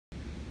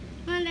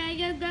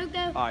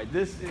go. All right,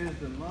 this is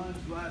the lunge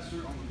blaster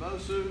on the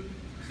Bosu.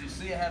 As you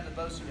see, I have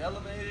the Bosu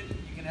elevated.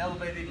 You can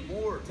elevate it even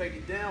more or take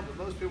it down, but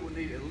most people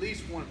need at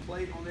least one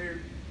plate on there.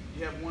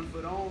 You have 1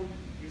 foot on,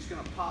 you're just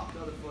gonna pop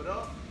the other foot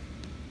up.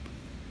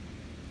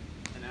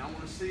 And now I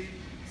wanna see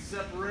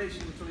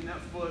separation between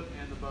that foot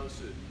and the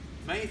Bosu.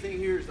 Main thing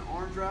here is the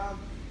arm drive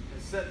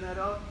and setting that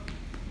up.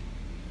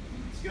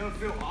 It's gonna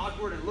feel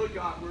awkward and look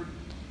awkward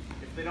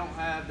if they don't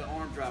have the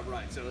arm drive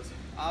right. So it's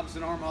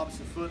opposite arm,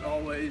 opposite foot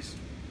always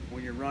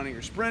when you're running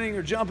or sprinting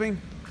or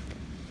jumping.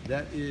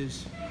 That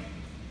is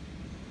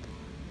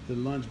the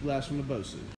lunge blast from the Bosu.